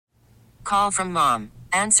call from mom.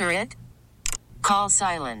 Answer it. Call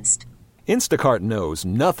silenced. Instacart knows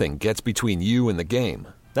nothing gets between you and the game.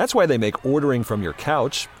 That's why they make ordering from your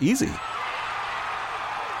couch easy.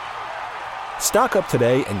 Stock up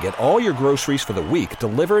today and get all your groceries for the week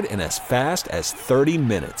delivered in as fast as 30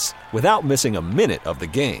 minutes without missing a minute of the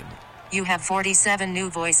game. You have 47 new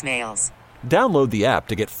voicemails. Download the app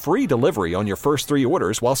to get free delivery on your first 3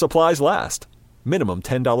 orders while supplies last. Minimum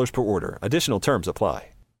 $10 per order. Additional terms apply.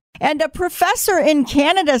 And a professor in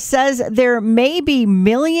Canada says there may be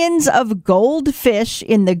millions of goldfish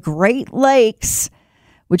in the Great Lakes,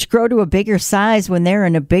 which grow to a bigger size when they're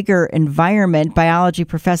in a bigger environment. Biology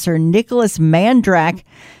professor Nicholas Mandrak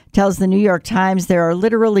tells the New York Times there are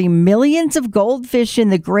literally millions of goldfish in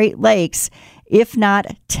the Great Lakes, if not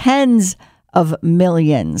tens of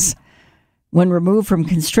millions. When removed from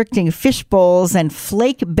constricting fish bowls and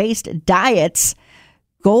flake-based diets,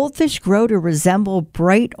 goldfish grow to resemble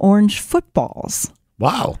bright orange footballs.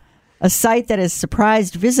 Wow. A sight that has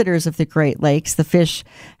surprised visitors of the Great Lakes. The fish,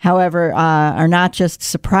 however, are not just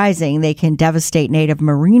surprising. They can devastate native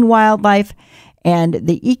marine wildlife and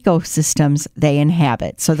the ecosystems they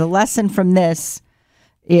inhabit. So the lesson from this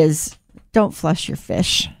is don't flush your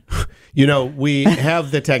fish. You know, we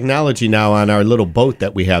have the technology now on our little boat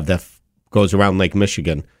that we have that goes around Lake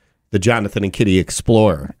Michigan, the Jonathan and Kitty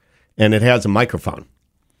Explorer, and it has a microphone.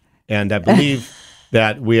 And I believe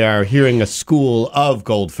that we are hearing a school of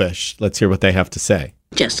goldfish. Let's hear what they have to say.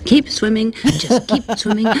 Just keep swimming, just keep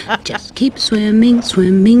swimming, just keep swimming,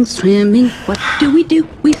 swimming, swimming. What do?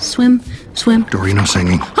 We swim, swim. Dory, no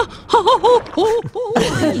singing. I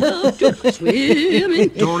love to swimming.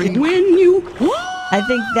 Dory. When you I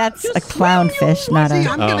think that's a clownfish, not a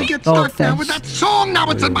I'm going to get stuck now with that song. Now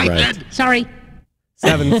it's in my head. Sorry.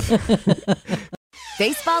 7th.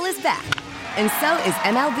 Baseball is back, and so is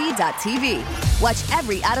MLB.tv. Watch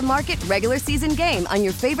every out-of-market regular season game on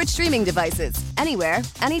your favorite streaming devices, anywhere,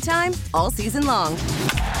 anytime, all season long.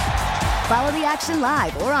 Follow the action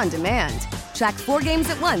live or on demand. Track 4 games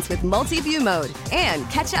at once with multi-view mode and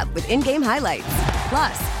catch up with in-game highlights.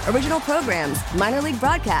 Plus, original programs, minor league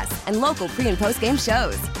broadcasts, and local pre- and post-game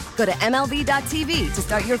shows. Go to MLB.tv to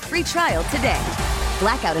start your free trial today.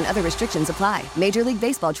 Blackout and other restrictions apply. Major League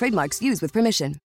Baseball trademarks used with permission.